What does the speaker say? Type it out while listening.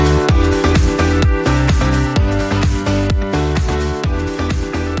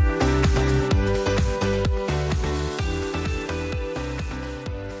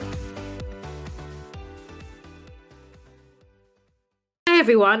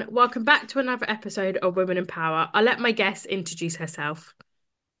everyone, welcome back to another episode of Women in Power. I'll let my guest introduce herself.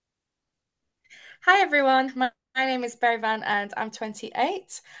 Hi everyone, my name is Berivan and I'm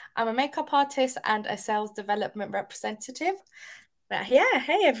 28. I'm a makeup artist and a sales development representative. But yeah,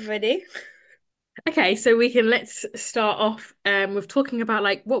 hey everybody. Okay, so let's start off with talking about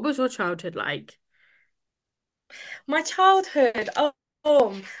like what was your childhood like? My childhood,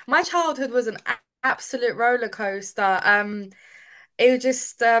 my childhood was an absolute roller coaster. It was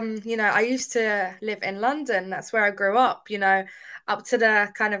just I used to live in London. That's where I grew up, up to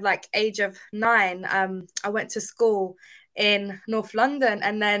the kind of like age of 9. I went to school in North London,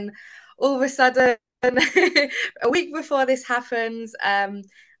 and then all of a sudden, a week before this happens,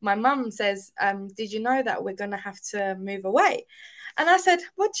 my mum says, "Did you know that we're gonna have to move away?" And I said,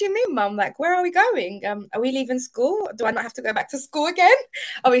 "What do you mean, mum? Like, where are we going? Are we leaving school? Do I not have to go back to school again?"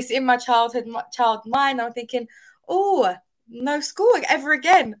 Obviously, in my child mind, I'm thinking, "Oh, no school ever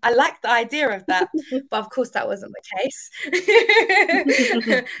again." I like the idea of that, but of course that wasn't the case.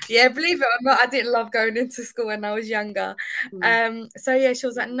 Yeah, believe it or not, I didn't love going into school when I was younger. Mm. So yeah, she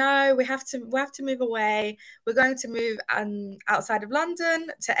was like, "No, we have to move away. We're going to move outside of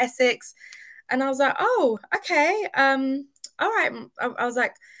London to Essex." And I was like, "Oh, okay. All right." I was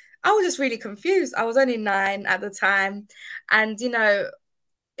like, I was just really confused. I was only 9 at the time, and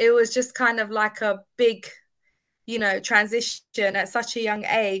it was just kind of like a big transition at such a young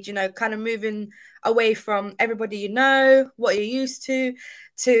age, kind of moving away from everybody, what you're used to,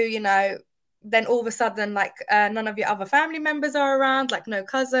 then all of a sudden, like, none of your other family members are around, like no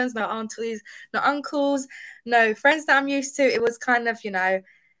cousins, no aunties, no uncles, no friends that I'm used to. It was kind of,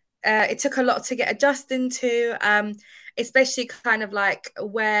 it took a lot to get adjusted to, especially kind of like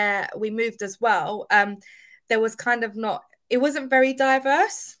where we moved as well. There was kind of not, it wasn't very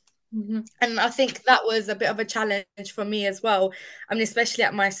diverse. Mhm. And I think that was a bit of a challenge for me as well. I mean, especially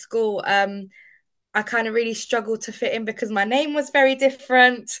at my school, I kind of really struggled to fit in because my name was very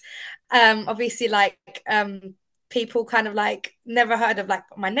different. Obviously, like, people kind of like never heard of like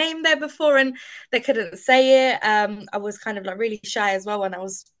my name there before, and they couldn't say it. I was kind of like really shy as well when I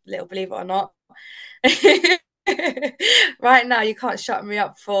was little, believe it or not. Right now, you can't shut me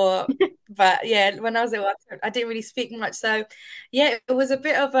up for, but yeah, when I was little, I didn't really speak much. So yeah, it was a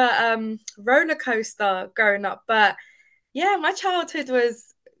bit of a roller coaster growing up. But yeah, my childhood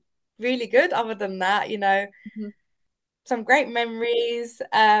was really good. Other than that, Mhm. some great memories.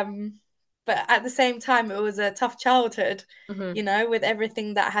 But at the same time, it was a tough childhood, Mhm. with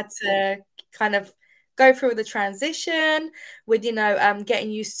everything that had to kind of go through the transition, with,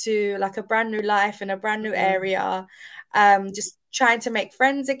 getting used to like a brand new life in a brand new Mhm. area, just trying to make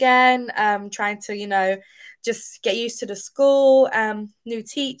friends again, trying to, just get used to the school, new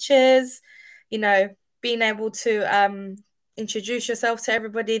teachers, you know, being able to introduce yourself to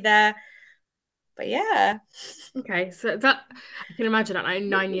everybody there. But yeah. Okay, so that I can imagine at like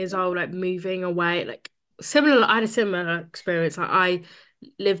 9 years old, like moving away, like similar. I had a similar experience. Like I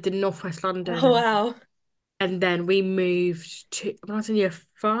lived in Northwest Oh London. wow. And then we moved to when I was in year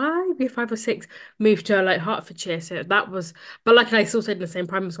five or six, moved to like Hertfordshire. So that was, but like I still stayed in the same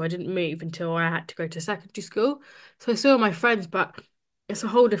primary school. I didn't move until I had to go to secondary school. So I saw my friends, but it's a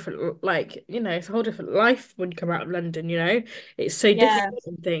whole different, like, it's a whole different life when you come out of London. It's so different Yeah.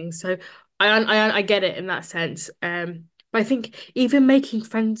 and things. So I get it in that sense. But I think even making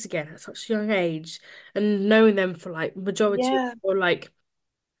friends again at such a young age and knowing them for like majority Yeah. or like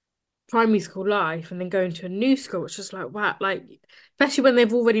primary school life and then going to a new school, it's just like wow, like especially when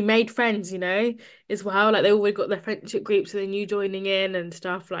they've already made friends, as well. Like they already got their friendship groups and then you joining in and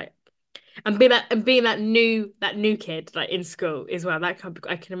stuff like and being that new kid like in school as well. That can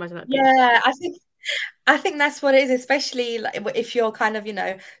I can imagine that being. Yeah, I think that's what it is, especially like if you're kind of,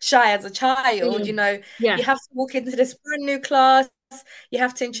 shy as a child, Mm. you Yeah. have to walk into this brand new class, you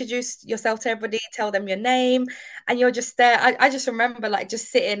have to introduce yourself to everybody, tell them your name, and you're just there. I just remember like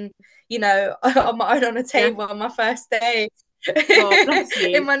just sitting, on my own on a Yeah. table on my first day Oh, bless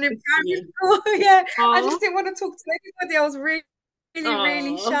in you. my new Bless primary you. school. Yeah, I just Oh, didn't want to talk to anybody. I was really, really,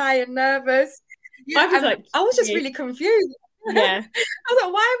 really oh. shy and nervous. Yeah, I was and like I was just you. really confused. Yeah. I was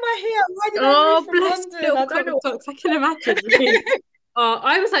like, why am I here? Why did I move Oh, from bless London? little I don't cock know. socks. I can imagine. Really. Oh,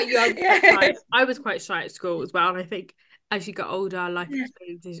 I was like you. I was quite Yeah. shy. I was quite shy at school as well. And I think as you get older, life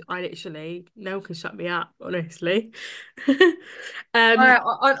experiences, I literally, no one can shut me up, honestly. Um,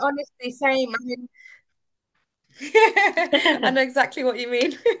 Honestly, same. I mean, I know exactly what you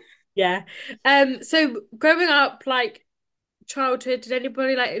mean. yeah. So growing up, like childhood, did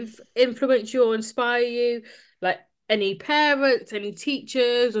anybody like influence you or inspire you? Like any parents, any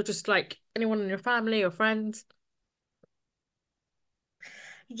teachers, or just like anyone in your family or friends?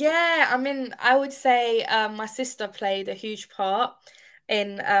 Yeah, I mean, I would say my sister played a huge part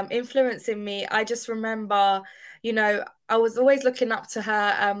in influencing me. I just remember, I was always looking up to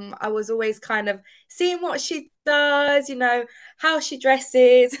her. I was always kind of seeing what she does, how she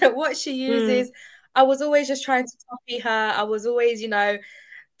dresses, what she Mm. uses. I was always just trying to copy her. I was always,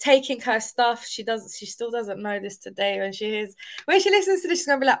 taking her stuff. She still doesn't know this today when she listens to this, she's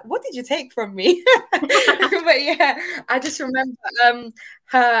gonna be like, what did you take from me? But yeah, I just remember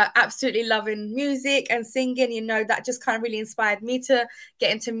her absolutely loving music and singing, that just kind of really inspired me to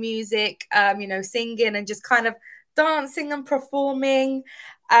get into music, singing and just kind of dancing and performing.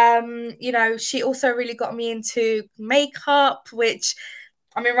 She also really got me into makeup, which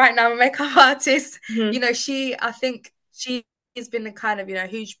I mean, right now I'm a makeup artist. Mhm. I think she has been a kind of,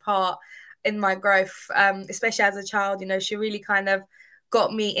 huge part in my growth, especially as a child. She really kind of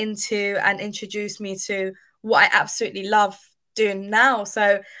got me into and introduced me to what I absolutely love doing now.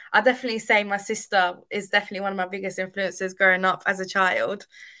 So I definitely say my sister is definitely one of my biggest influences growing up as a child.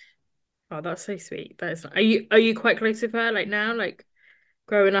 Oh, that's so sweet. Are you quite close with her like now? Like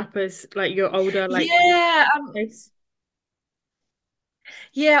growing up as like you're older, like Yeah, close?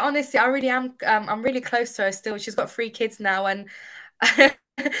 yeah, honestly, I really am. I'm really close to her still. She's got 3 kids now, and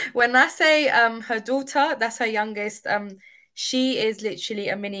when I say her daughter, that's her youngest. She is literally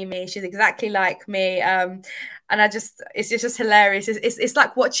a mini me. She's exactly like me. And it's just hilarious. It's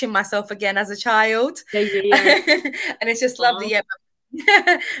like watching myself again as a child, Yeah, yeah, yeah. and it's just lovely. Oh, Yeah,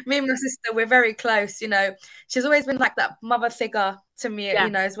 me and my sister, we're very close. She's always been like that mother figure to me. yeah.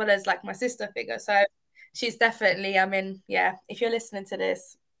 As well as like my sister figure. So she's definitely. I mean, yeah. If you're listening to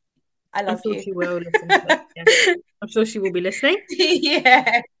this, I I'm love sure you. she will listen to it. Yeah. I'm sure she will be listening.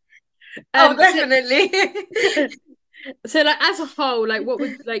 Yeah. Oh, Um, so definitely. So like as a whole, what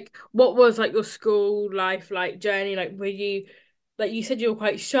was like your school life like journey? Like were you like you said you were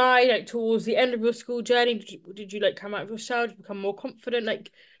quite shy, like towards the end of your school journey, did you like come out of your shell, did you become more confident?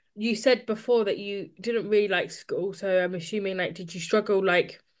 Like you said before that you didn't really like school, so I'm assuming like did you struggle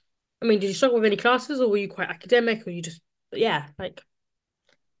did you struggle with any classes or were you quite academic or you just yeah, like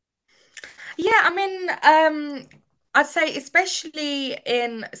Yeah, I mean, I'd say especially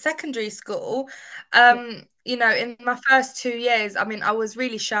in secondary school, yeah. in my first 2 years, I mean, I was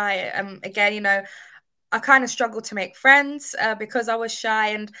really shy. Again, I kind of struggled to make friends because I was shy.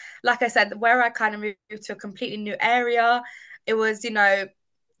 And like I said, where I kind of moved to a completely new area, it was,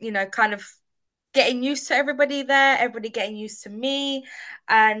 kind of getting used to everybody there, everybody getting used to me.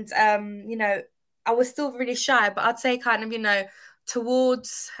 And I was still really shy, but I'd say kind of,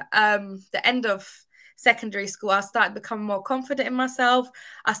 towards the end of secondary school, I started becoming more confident in myself.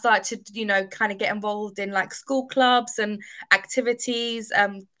 I started to, kind of get involved in like school clubs and activities,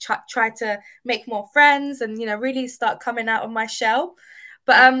 try to make more friends and, really start coming out of my shell.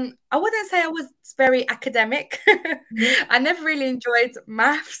 But Yeah. I wouldn't say I was very academic. Hmm. I never really enjoyed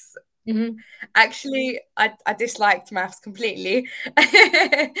maths. Hmm. Actually, I disliked maths completely.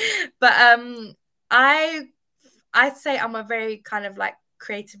 But I I'd say I'm a very kind of like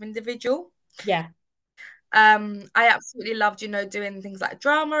creative individual. Yeah. I absolutely loved, doing things like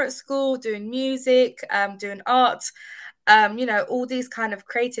drama at school, doing music, doing art, all these kind of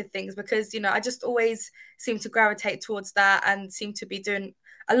creative things because, I just always seem to gravitate towards that and seem to be doing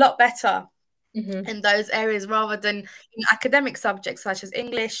a lot better Hmm. in those areas rather than academic subjects such as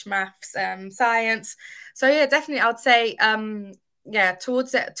English, maths, science. So yeah, definitely, I would say, yeah,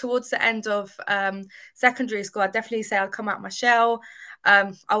 towards the end of secondary school, I'd definitely say I'd come out my shell.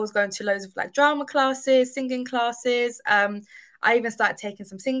 I was going to loads of like drama classes, singing classes. I even started taking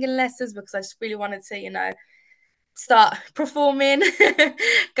some singing lessons because I just really wanted to, start performing,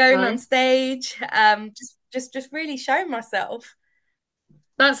 going on Nice. stage, just really show myself.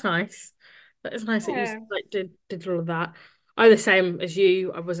 That's nice. That is nice that you Yeah. like did all of that. I'm the same as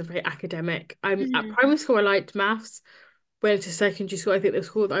you. I wasn't very academic. I'm at Mhm. primary school. I liked maths. Went to secondary school. I think the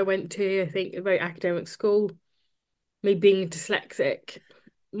school that I went to, I think a very academic school. Me being dyslexic.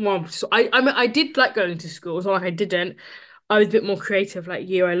 Well, so I did like going to school. It's not like I didn't. I was a bit more creative like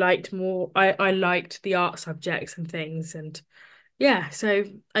you. I liked the art subjects and things and yeah, so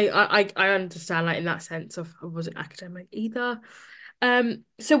I understand like in that sense of I wasn't academic either.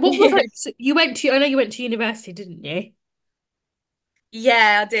 So what was like so I know you went to university, didn't you?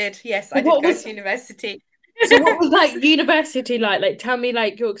 Yeah, I did. Yes, So I did what go was to university. so what was like university like? Like tell me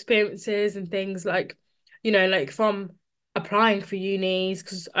like your experiences and things like, like from applying for unis,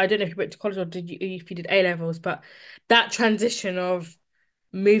 because I don't know if you went to college or did you if you did A levels, but that transition of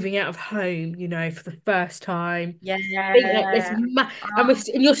moving out of home, for the first time. Think like this, Yeah. and, Oh,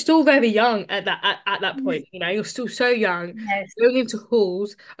 and you're still very young at that point. You're still so young. yes. Going into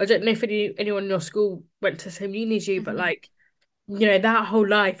halls. I don't know if anyone in your school went to the same uni as you, but Mhm. like, that whole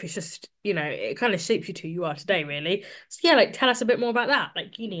life is just, it kind of shapes you to who you are today, really. So yeah, like tell us a bit more about that,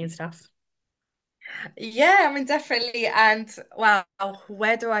 like uni and stuff. Yeah, I mean, definitely. And wow,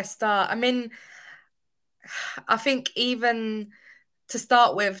 where do I start? I mean, I think even to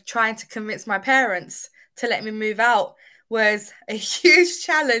start with, trying to convince my parents to let me move out was a huge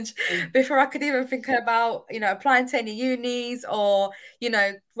challenge Mm. before I could even think about, applying to any unis or,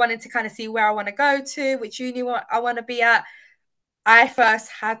 wanting to kind of see where I want to go to, which uni I want to be at. I first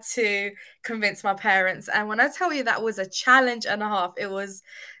had to convince my parents. And when I tell you that was a challenge and a half, it was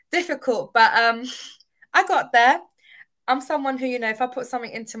difficult, but I got there. I'm someone who, if I put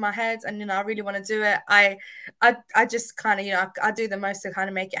something into my head and I really want to do it, I just kind of, I do the most to kind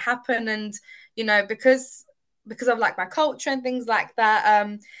of make it happen. And, because of like my culture and things like that,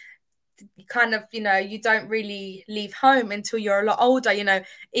 kind of you don't really leave home until you're a lot older,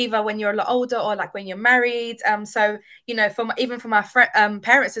 either when you're a lot older or like when you're married. So even for my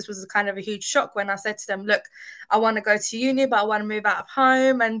parents, this was kind of a huge shock when I said to them, look, I want to go to uni, but I want to move out of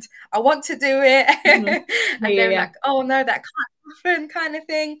home and I want to do Mhm. it. Yeah, And yeah, they were yeah. like, oh no, that can't happen, kind of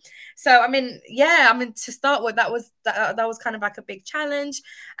thing. So I mean, yeah, I mean, to start with, that was kind of like a big challenge.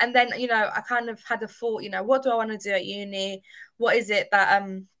 And then I kind of had a thought, what do I want to do at uni? What is it that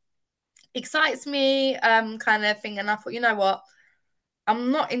excites me, kind of thing. And I thought, you know what,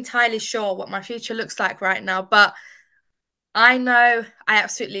 I'm not entirely sure what my future looks like right now, but I know I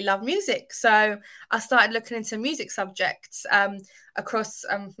absolutely love music. So I started looking into music subjects across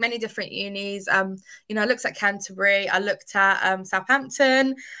many different unis. I looked at Canterbury, I looked at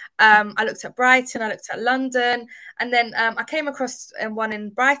Southampton, I looked at Brighton, I looked at London, and then I came across one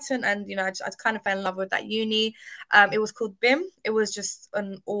in Brighton, and I kind of fell in love with that uni. It was called BIM. It was just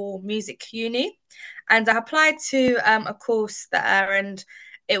an all music uni, and I applied to a course there, and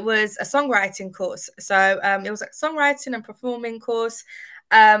it was a songwriting course. So it was a songwriting and performing course.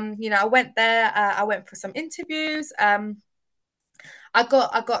 I went there. I went for some interviews. I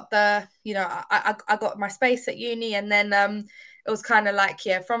got the I got my space at uni, and then it was kind of like,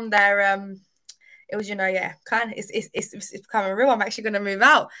 yeah, from there it was, yeah, kind of it's becoming real. I'm actually going to move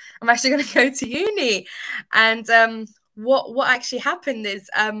out. I'm actually going to go to uni. And what actually happened is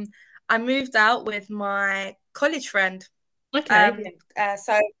I moved out with my college friend. Okay. um Yeah.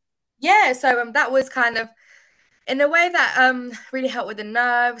 so yeah, so that was kind of in a way that really helped with the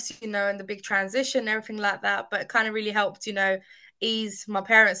nerves, and the big transition, everything like that. But it kind of really helped, ease my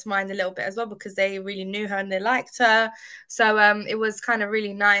parents' mind a little bit as well, because they really knew her and they liked her. So it was kind of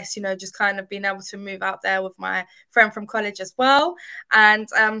really nice, just kind of being able to move out there with my friend from college as well. And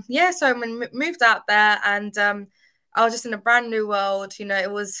yeah, so I moved out there, and I was just in a brand new world.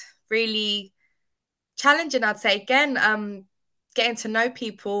 It was really challenging, I'd say. Again, getting to know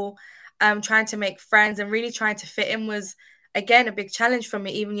people, trying to make friends and really trying to fit in was again a big challenge for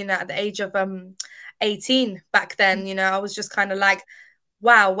me. Even at the age of 18 back then, I was just kind of like,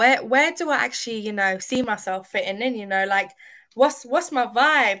 wow, where do I actually see myself fitting in? Like what's my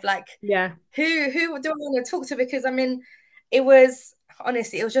vibe? Like Yeah. who do I want to talk to? Because I mean, it was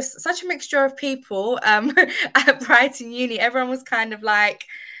honestly, it was just such a mixture of people at Brighton Uni. Everyone was kind of like,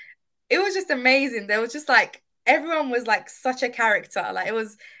 it was just amazing. There was just like everyone was like such a character. Like it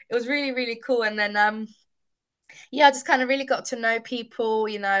was really, really cool. And then yeah, I just kind of really got to know people,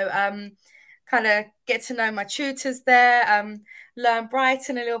 kind of get to know my tutors there, learn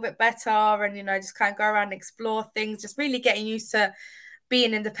Brighton a little bit better, and just kind of go around and explore things, just really getting used to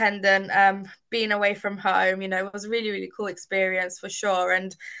being independent, being away from home. It was a really, really cool experience for sure.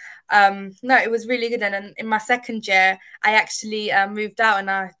 And no, it was really good. And then in my second year, I actually moved out, and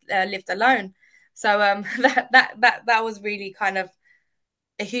I lived alone. So that was really kind of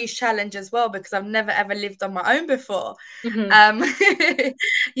a huge challenge as well, because I've never ever lived on my own before. Hmm. Um,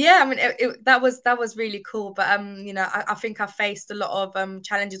 yeah, I mean, that was really cool. But I think I faced a lot of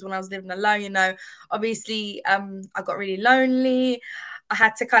challenges when I was living alone. Obviously, I got really lonely. I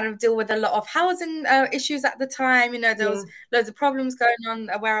had to kind of deal with a lot of housing issues at the time. There was Yeah. loads of problems going on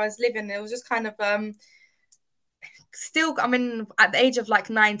where I was living. It was just kind of still, I mean, at the age of like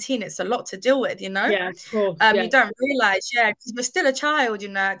 19, it's a lot to deal with. Yeah. Of course. Yeah. You don't realize, yeah, because you're still a child,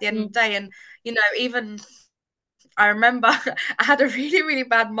 at the end of Mm. the day. And even I remember I had a really, really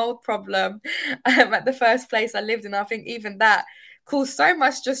bad mold problem at the first place I lived in. I think even that caused so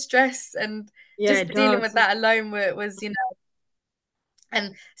much just stress, and Yeah. It just dealing with does. that alone was,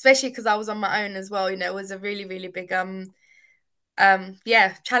 and especially because I was on my own as well, it was a really, really big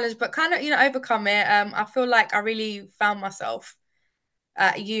yeah, challenge, but kind of, overcome it. I feel like I really found myself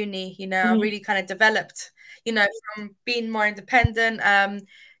at uni. I Mhm. really kind of developed, from being more independent,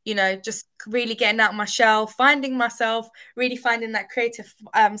 just really getting out of my shell, finding myself, really finding that creative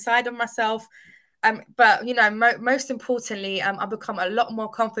side of myself. But most importantly, I become a lot more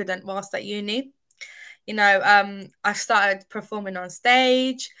confident whilst at uni. I started performing on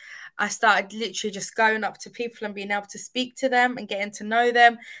stage. I started literally just going up to people and being able to speak to them and getting to know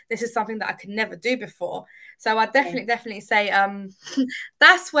them. This is something that I could never do before. So I definitely say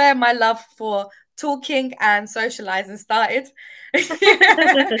that's where my love for talking and socializing started. This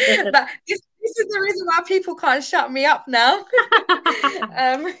is the reason why people can't shut me up now.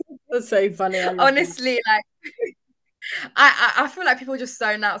 um, That's so funny. I love that. honestly, like I feel like people just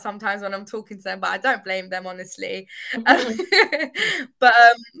zone out sometimes when I'm talking to them, but I don't blame them honestly. Um, but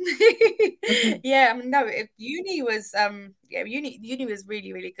yeah, I mean, no, uni was uni was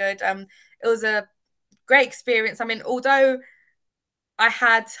really really good. It was a great experience. I mean, although I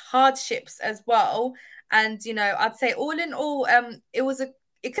had hardships as well, and I'd say all in all,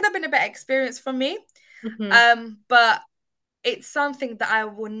 it could have been a better experience for me. Mhm. But it's something that I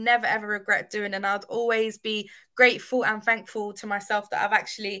will never ever regret doing, and I'd always be grateful and thankful to myself that I've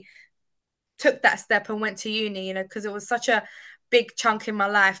actually took that step and went to uni, because it was such a big chunk in my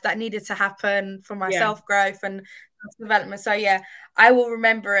life that needed to happen for my Yeah. self growth and development. So yeah, I will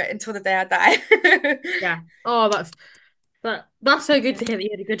remember it until the day I die. Yeah. Oh, that's so good Mhm, to hear that you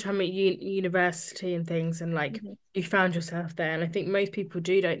had a good time at university and things, and like mhm. you found yourself there. And I think most people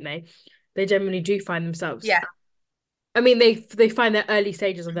do, don't they? They generally do find themselves. Yeah, I mean, they find their early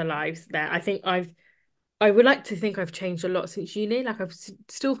stages of their lives there. I would like to think I've changed a lot since uni. Like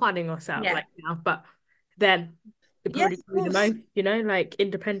still finding myself yeah, like now, but then it yes, probably of grew the course. most, like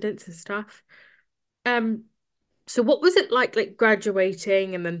independence and stuff. Um, so what was it like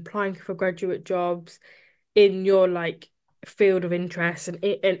graduating and then applying for graduate jobs in your like field of interest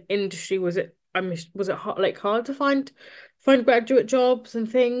and industry? Was it hard, like hard to find graduate jobs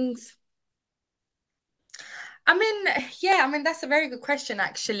and things? I mean, yeah, I mean that's a very good question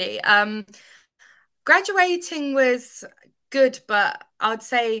actually. Graduating was good, but I would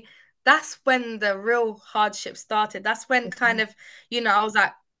say that's when the real hardship started. That's when kind Mhm. of, I was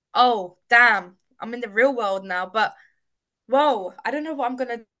like, oh, damn, I'm in the real world now. But whoa, I don't know what I'm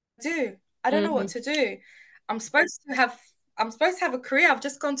gonna do. I don't know what Mhm. to do. I'm supposed to have I'm supposed to have a career. I've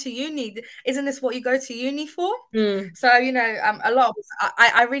just gone to uni. Isn't this what you go to uni for? Mm. So, a lot of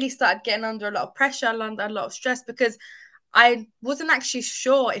I really started getting under a lot of pressure, under a lot of stress because I wasn't actually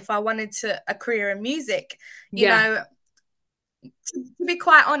sure if I wanted a career in music. You Yeah. know, to be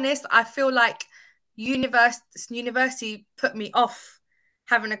quite honest, I feel like university put me off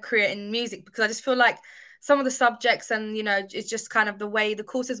having a career in music because I just feel like some of the subjects and it's just kind of the way the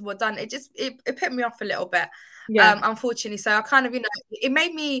courses were done. It put me off a little bit, Yeah. unfortunately. So I kind of it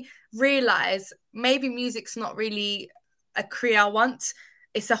made me realize maybe music's not really a career I want.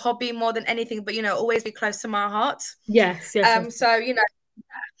 It's a hobby more than anything, but always be close to my heart. Yes, yes, yes. So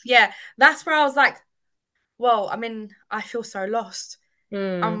yeah, that's where I was like, whoa, I mean, I feel so lost.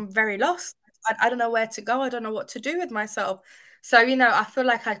 Mm. I'm very lost. I don't know where to go. I don't know what to do with myself. So, I feel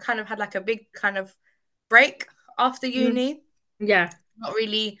like I kind of had like a big kind of break after Mm. uni, Yeah. not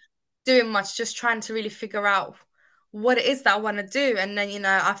really doing much, just trying to really figure out what it is that I want to do. And then,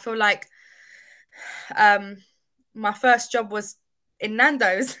 I feel like um my first job was in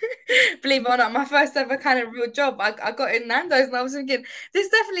Nando's. Believe it or not, my first ever kind of real job, I got in Nando's and I was thinking, this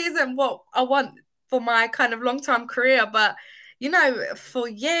definitely isn't what I want for my kind of long-term career. But, for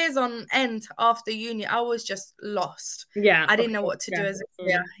years on end after uni, I was just lost. Yeah, I of didn't know course. what to do Yeah. as a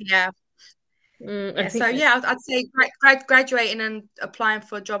career. Mm. Yeah. I Yeah. So, think yeah, I'd say graduating and applying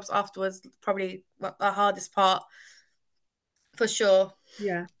for jobs afterwards, probably the hardest part for sure.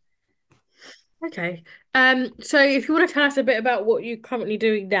 yeah. Okay. So if you want to tell us a bit about what you're currently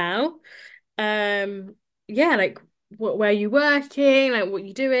doing now, um, yeah, like where you working, like what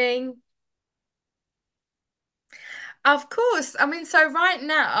you're doing. Of course. I mean, so right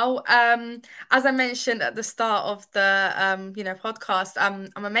now, as I mentioned at the start of the podcast,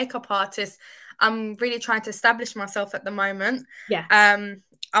 I'm a makeup artist. I'm really trying to establish myself at the moment. Yes. Um,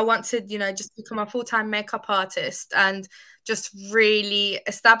 I want to, just become a full-time makeup artist and just really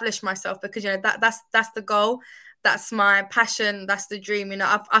establish myself because that's the goal. That's my passion. That's the dream.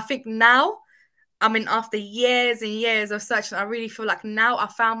 I think now I mean, after years and years of searching, I really feel like now I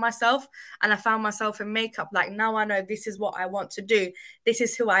found myself and I found myself in makeup. Like now I know this is what I want to do. This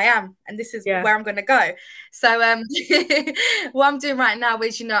is who I am and this is Yeah. where I'm gonna go. So what I'm doing right now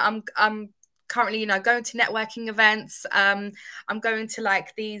is, I'm currently, going to networking events. I'm going to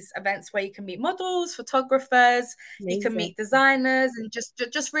like these events where you can meet models, photographers, you can Amazing. meet designers, and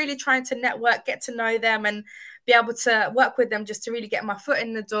just really trying to network, get to know them, and be able to work with them just to really get my foot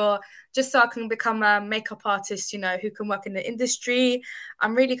in the door, just so I can become a makeup artist, who can work in the industry.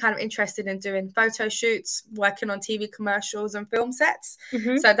 I'm really kind of interested in doing photo shoots, working on TV commercials and film sets.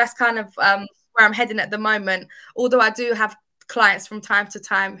 Hmm. So that's kind of where I'm heading at the moment. Although I do have clients from time to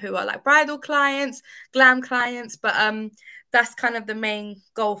time who are like bridal clients, glam clients, but that's kind of the main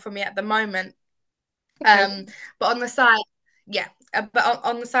goal for me at the moment. Okay. Um, but on the side, yeah, but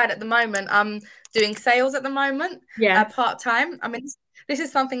on the side at the moment, I'm doing sales at the moment, Yes. part time. I mean, this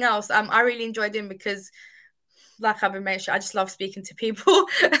is something else I really enjoy doing because like I've been mentioning, I just love speaking to people.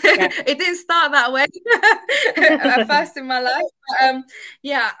 Yeah. It didn't start that way at first in my life. But,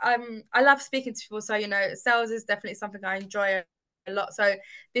 yeah, I love speaking to people. So, sales is definitely something I enjoy a lot. So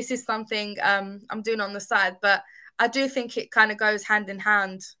this is something I'm doing on the side. But I do think it kind of goes hand in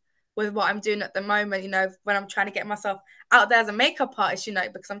hand with what I'm doing at the moment, when I'm trying to get myself out there as a makeup artist,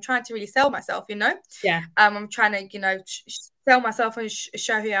 because I'm trying to really sell myself, Yeah. I'm trying to, sell myself and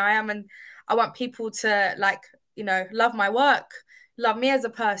show who I am. And I want people to like, love my work, love me as a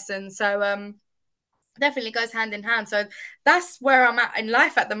person. So definitely goes hand in hand. So that's where I'm at in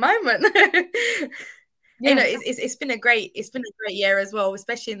life at the moment. Yeah. It's been a great year as well,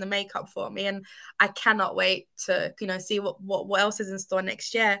 especially in the makeup for me. And I cannot wait to, see what else is in store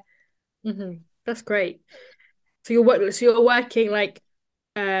next year. Hmm. That's great. So you're working like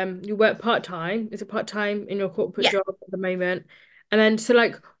you work part-time. Is it part-time in your corporate Yeah. job at the moment? And then so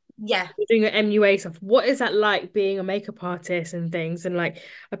like Yeah. you're doing your MUA stuff. What is that like being a makeup artist and things? And like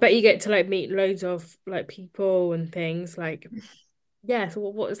I bet you get to like meet loads of like people and things. Like, yeah, so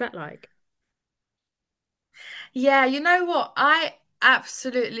what is that like? Yeah, you know what? I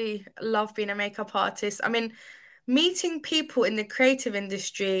absolutely love being a makeup artist. I mean, meeting people in the creative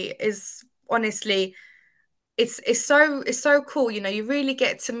industry is honestly it's so cool. You really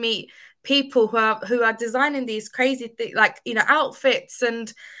get to meet people who are designing these crazy things like, outfits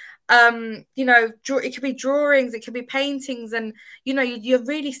and it could be drawings, it could be paintings, and you're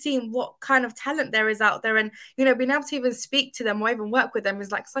really seeing what kind of talent there is out there, and being able to even speak to them or even work with them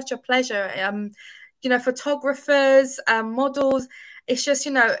is like such a pleasure. Photographers, models, it's just,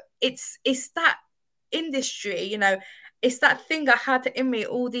 it's that industry, it's that thing I had in me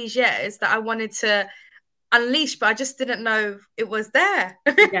all these years that I wanted to unleashed, but I just didn't know it was there.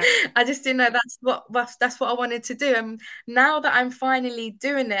 Yeah, I just didn't know that's what I wanted to do. And now that I'm finally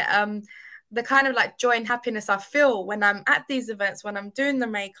doing it, the kind of like joy and happiness I feel when I'm at these events, when I'm doing the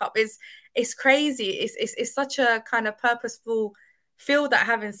makeup, is it's crazy. It's such a kind of purposeful feel that I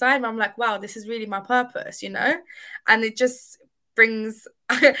have inside me. I'm like, wow, this is really my purpose. And it just brings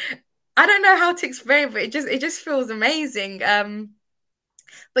I don't know how to explain, but it just feels amazing.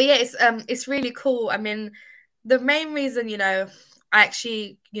 But yeah, it's really cool. I mean, the main reason, I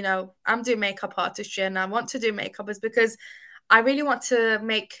actually, I'm doing makeup artistry and I want to do makeup is because I really want to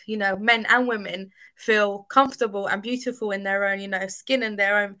make, men and women feel comfortable and beautiful in their own, skin and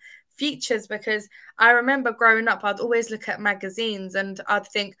their own features. Because I remember growing up, I'd always look at magazines and I'd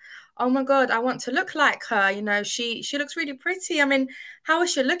think, oh my God, I want to look like her. She looks really pretty. I mean, how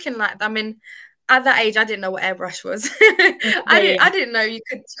is she looking like that? I mean, at that age, I didn't know what airbrush was. yeah, I yeah, didn't know you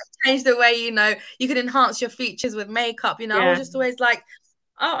could change the way, you could enhance your features with makeup. I was yeah. just always like,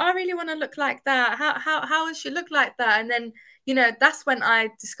 oh, I really want to look like that. How does she look like that? And then, that's when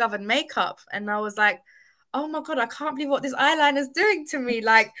I discovered makeup and I was like, oh my God, I can't believe what this eyeliner is doing to me.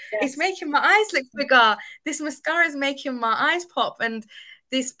 Like, it's Yes. making my eyes look bigger. This mascara is making my eyes pop. And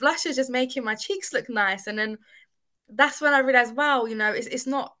this blush is just making my cheeks look nice. And then that's when I realized, wow, it's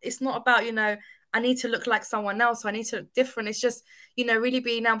not about, I need to look like someone else. So I need to look different. It's just, really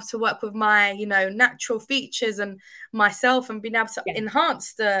being able to work with my, natural features and myself and being able to Yeah,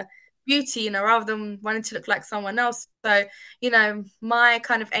 enhance the beauty, rather than wanting to look like someone else. So, my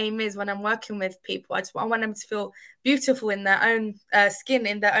kind of aim is when I'm working with people, I want them to feel beautiful in their own skin,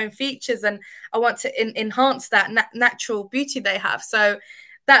 in their own features. And I want to enhance that natural beauty they have. So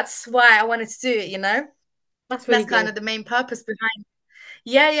that's why I wanted to do it. that's really That's kind good. of the main purpose behind.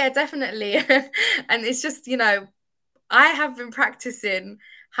 Yeah, yeah, definitely. And it's just, I have been practicing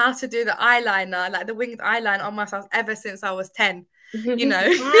how to do the eyeliner, like the winged eyeliner on myself ever since I was 10, you know.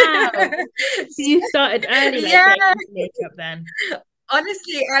 Wow. So you started early, like Yeah, getting into makeup then.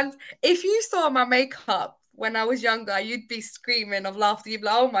 honestly. And if you saw my makeup when I was younger, you'd be screaming of laughter. You'd be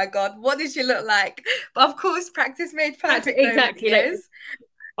like, oh my God, what did she look like? But of course, practice made That's perfect over the exactly like years.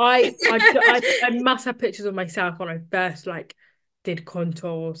 I must have pictures of myself when I first like did contour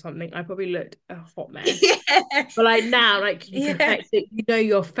or something, I probably looked a hot mess. Yeah. But like now, like you Yeah, perfect it, you know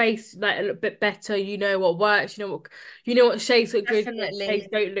your face like a little bit better, you know what works, you know what shades look good, what shades definitely.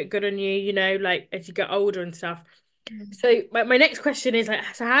 don't look good on you, like as you get older and stuff. Mm. So my next question is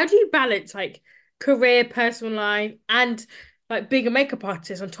like, so how do you balance like career, personal life, and like being a makeup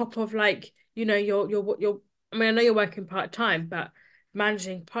artist on top of like, your I mean, I know you're working part-time, but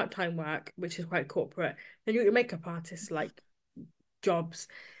managing part-time work, which is quite corporate, then you're your makeup artist like jobs.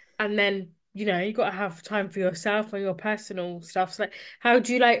 And then, you got to have time for yourself and your personal stuff. So like, how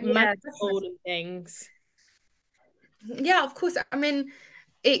do you like manage Yeah, all definitely. the things? Yeah, of course. I mean,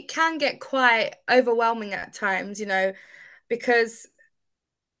 it can get quite overwhelming at times, because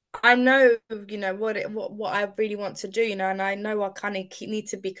I know, what I really want to do, and I know I kind of need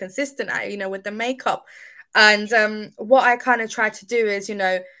to be consistent at, with the makeup. And what I kind of try to do is,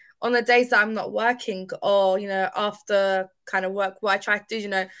 on the days that I'm not working or, after kind of work, what I try to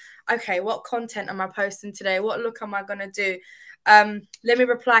do, okay, what content am I posting today? What look am I gonna do? Let me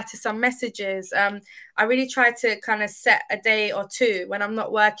reply to some messages. I really try to kind of set a day or two when I'm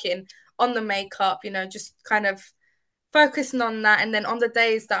not working on the makeup, just kind of focusing on that. And then on the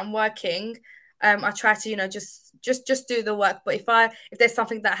days that I'm working, I try to, just do the work. But if there's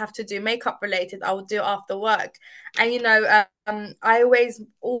something that I have to do makeup related, I will do it after work. And I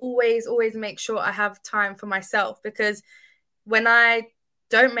always make sure I have time for myself, because when I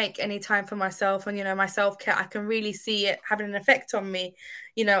don't make any time for myself and my self-care, I can really see it having an effect on me.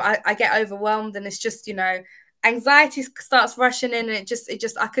 I get overwhelmed, and it's just, anxiety starts rushing in, and it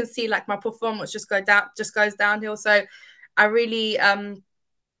just I can see like my performance just goes downhill. So I really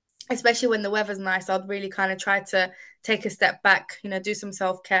especially when the weather's nice, I'd really kind of try to take a step back, do some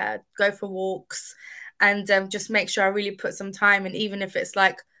self-care, go for walks, and just make sure I really put some time in, even if it's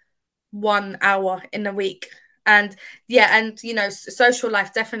like 1 hour in a week. And yeah, and social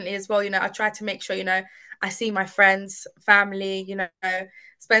life definitely as well. I try to make sure, I see my friends, family,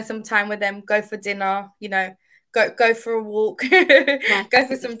 spend some time with them, go for dinner, go for a walk, Yeah. go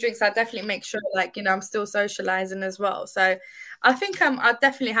for some drinks. I definitely make sure, like, I'm still socializing as well. So I think I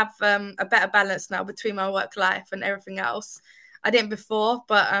definitely have a better balance now between my work life and everything else. I didn't before,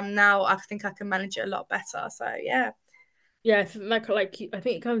 but now I think I can manage it a lot better. So yeah. Yeah, so I think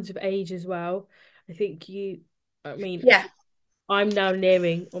it comes with age as well. I think I mean, Yeah. I'm now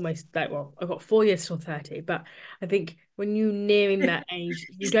nearing almost like, well, I've got 4 years till 30, but I think when you nearing that age,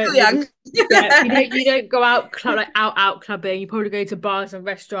 you You're don't still really, young. yeah, you don't go out out clubbing. You probably go to bars and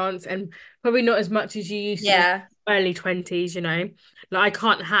restaurants, and probably not as much as you used to in Yeah. early 20s, Like I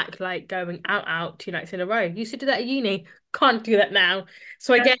can't hack like going out 2 nights in a row. Used to do that at uni. Can't do that now.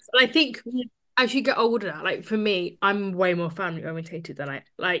 So I guess, and I think as you get older, like for me, I'm way more family orientated than I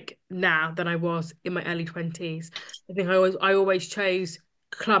like now than I was in my early 20s. I think I always chose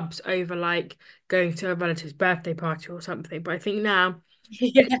clubs over like going to a relative's birthday party or something. But I think now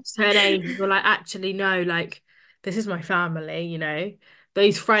you Yeah. get to an age you're like, actually no, like this is my family,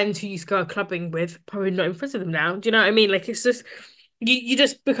 Those friends who used to go clubbing with, probably not in front of them now. Do you know what I mean? Like it's just you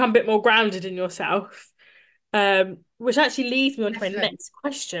just become a bit more grounded in yourself. Which actually leads me on to my Definitely. next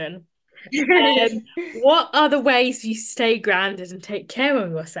question. What are the ways you stay grounded and take care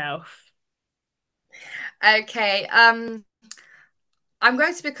of yourself? Okay. I'm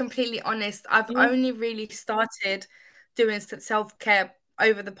going to be completely honest. I've Yeah. only really started doing self-care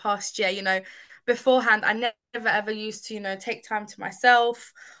over the past year. Beforehand, I never ever used to, take time to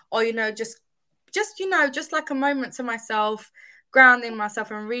myself, or, just like a moment to myself, grounding myself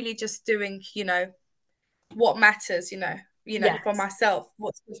and really just doing, what matters, for Yes. myself,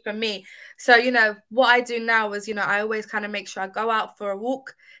 what's good for me. So, what I do now is, I always kind of make sure I go out for a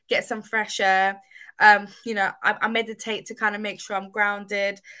walk, get some fresh air. I meditate to kind of make sure I'm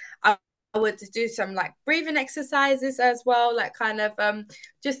grounded. I would do some like breathing exercises as well, like kind of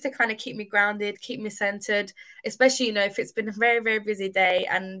just to kind of keep me grounded, keep me centered, especially, if it's been a very, very busy day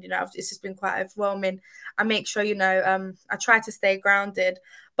and, it's just been quite overwhelming. I make sure, I try to stay grounded,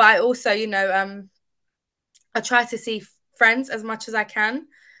 but I also, I try to see friends as much as I can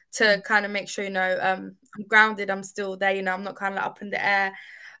to kind of make sure, I'm grounded, I'm still there, I'm not kind of like up in the air,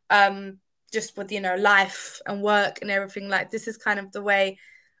 um, just with, life and work and everything. Like, this is kind of the way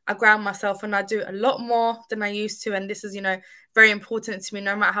I ground myself, and I do a lot more than I used to. And this is, very important to me,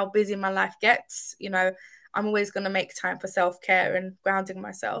 no matter how busy my life gets, I'm always going to make time for self-care and grounding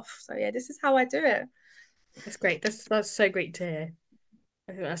myself. So yeah, this is how I do it. That's great. That's so great to hear.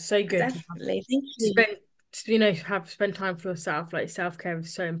 I think that's so good to have Definitely. Thank you. spend have spend time for yourself. Like self-care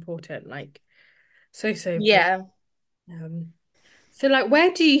is so important. Like so important. Yeah. Um, so like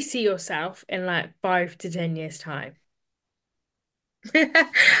where do you see yourself in like 5 to 10 years time?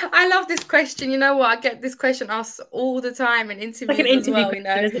 I love this question. You know what? I get this question asked all the time in Like an interviews as interview well, you question,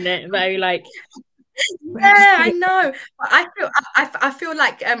 know. isn't it? Very like, where do you Yeah, see I it? know. But I feel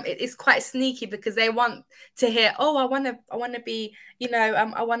like it's quite sneaky because they want to hear, oh, I wanna be,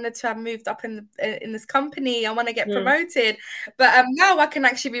 I wanted to have moved up in this company. I want to get Mm. promoted. But now I can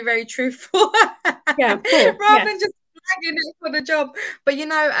actually be very truthful Yeah, of course. rather Yeah. than just flagging it for the job. But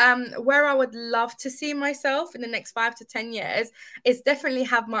where I would love to see myself in the next 5 to 10 years is definitely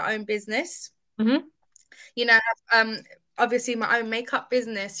have my own business. Hmm. Have obviously my own makeup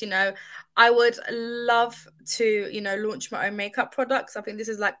business. I would love to launch my own makeup products. I think this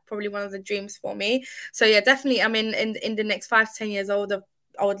is like probably one of the dreams for me. So yeah, definitely, I mean, in the next 5 to 10 years, I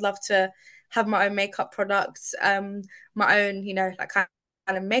would love to have my own makeup products, my own, like kind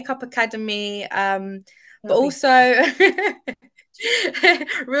of makeup academy, but That'd be also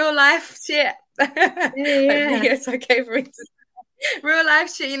real life shit. yeah, Hopefully yeah. it's okay for me to real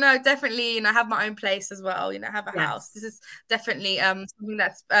life shit, definitely, have my own place as well, have a house. Yes. This is definitely something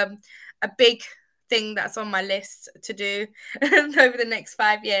that's a big thing that's on my list to do over the next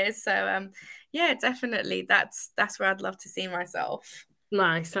 5 years. So yeah, definitely that's where I'd love to see myself.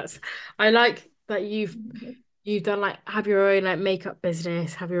 Nice. I like that you've done like have your own like makeup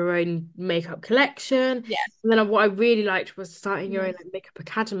business, have your own makeup collection. Yeah. And then what I really liked was starting your own Mhm. like makeup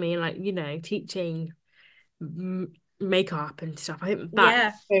academy and like, teaching makeup and stuff. I think that's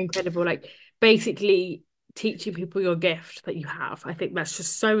Yeah. so incredible. Like basically teaching people your gift that you have. I think that's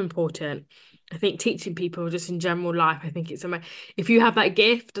just so important. I think teaching people just in general life, I think it's if you have that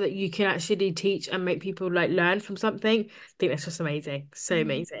gift that you can actually teach and make people like learn from something, I think that's just amazing. So Mhm.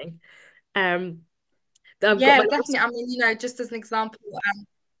 amazing. Um, I've got Yeah, my definitely. last. I mean, just as an example,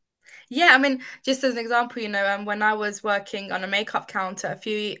 yeah, I mean, just as an example, when I was working on a makeup counter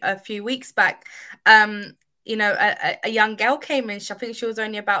a few weeks back, um, a young girl came in. I think she was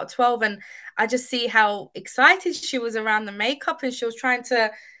only about 12, and I just see how excited she was around the makeup, and she was trying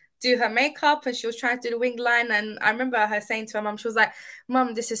to do her makeup, and she was trying to do the wing line. And I remember her saying to her mum, she was like,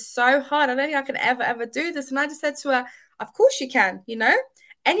 "Mum, this is so hard. I don't think I can ever do this." And I just said to her, "Of course you can.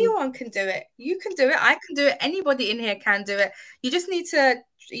 Anyone can do it. You can do it. I can do it. Anybody in here can do it. You just need to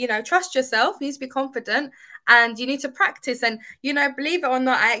trust yourself. You need to be confident and you need to practice." And, believe it or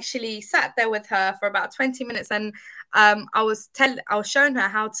not, I actually sat there with her for about 20 minutes and I was showing her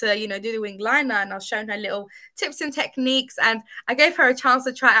how to, do the wing liner, and I was showing her little tips and techniques, and I gave her a chance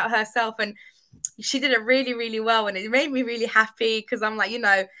to try it out herself, and she did it really, really well. And it made me really happy because I'm like,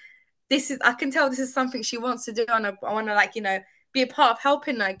 I can tell this is something she wants to do, and I want to, like, be a part of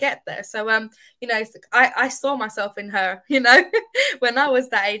helping her get there. So I saw myself in her, when I was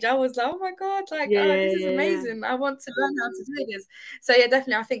that age. I was like, oh my god, like, Yeah, oh, yeah, this is yeah, yeah. amazing. I want to learn how to do this. So yeah,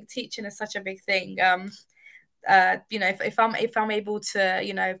 definitely, I think teaching is such a big thing. If I'm able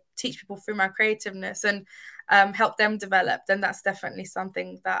to, teach people through my creativeness and help them develop, then that's definitely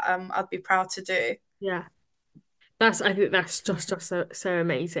something that I'd be proud to do. Yeah. I think that's just so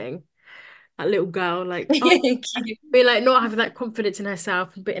amazing. That little girl, like, oh, Thank you. be like not having that confidence in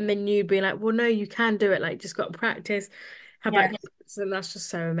herself, but and then you being like, well, no, you can do it. Like, just got to practice, have that Yeah. confidence, and that's just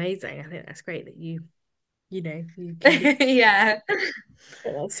so amazing. I think that's great that you can do Yeah. that.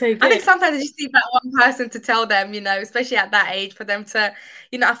 That's so I think good. sometimes I just need that one person to tell them, especially at that age, for them to,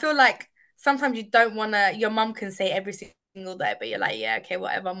 I feel like sometimes you don't want to, your mum can say every single day, but you're like, yeah, okay,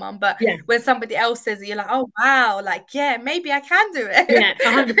 whatever, mum. But Yeah, when somebody else says it, you're like, oh, wow, like, yeah, maybe I can do yeah,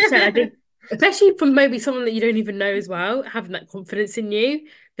 100%. I it. think, especially from maybe someone that you don't even know as well, having that confidence in you,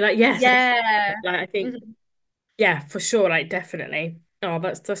 you're like, yes, I can. Yeah. Like, I think, Mhm. yeah, for sure, like, definitely. Oh,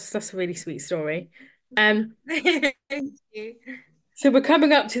 that's a really sweet story. Um, Thank you. so we're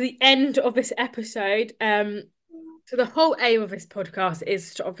coming up to the end of this episode. So the whole aim of this podcast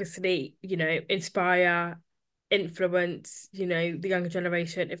is to obviously, inspire, influence, the younger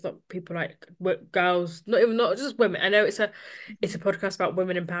generation, if not people like girls, not just women. I know it's a podcast about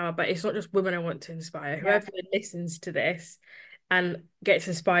women in power, but it's not just women I want to inspire. Yeah. Whoever listens to this and gets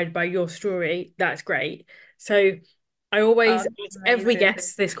inspired by your story, that's great. So I always Oh, ask every amazing.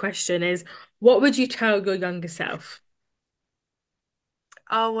 guest this question is, what would you tell your younger self?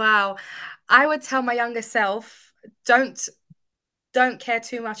 Oh, wow. I would tell my younger self, don't don't care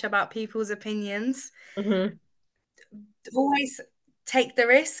too much about people's opinions. Hmm. Always take the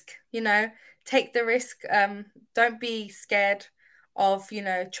risk, take the risk. Don't be scared of,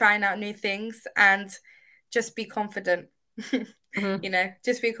 trying out new things, and just be confident. Hmm.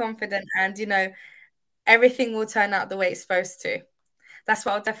 Just be confident, and everything will turn out the way it's supposed to. That's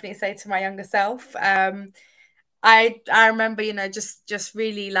what I'll definitely say to my younger self. I remember, just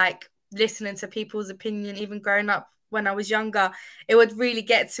really like listening to people's opinion, even growing up when I was younger, it would really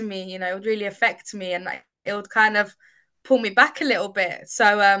get to me, it would really affect me, and it would kind of pull me back a little bit.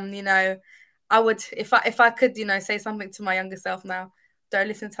 So I would, if I could, say something to my younger self now, don't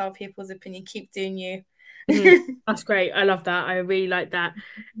listen to other people's opinion, keep doing you. Mhm. That's great. I love that. I really like that.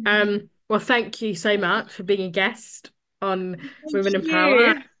 Well, thank you so much for being a guest on Thank Women in Power.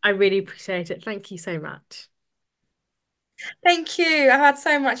 you. I really appreciate it. Thank you so much. Thank you. I had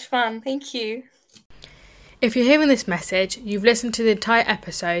so much fun. Thank you. If you're hearing this message, you've listened to the entire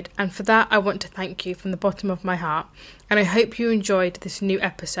episode, and for that, I want to thank you from the bottom of my heart. And I hope you enjoyed this new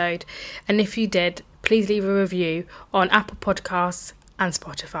episode. And if you did, please leave a review on Apple Podcasts and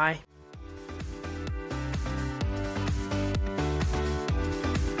Spotify.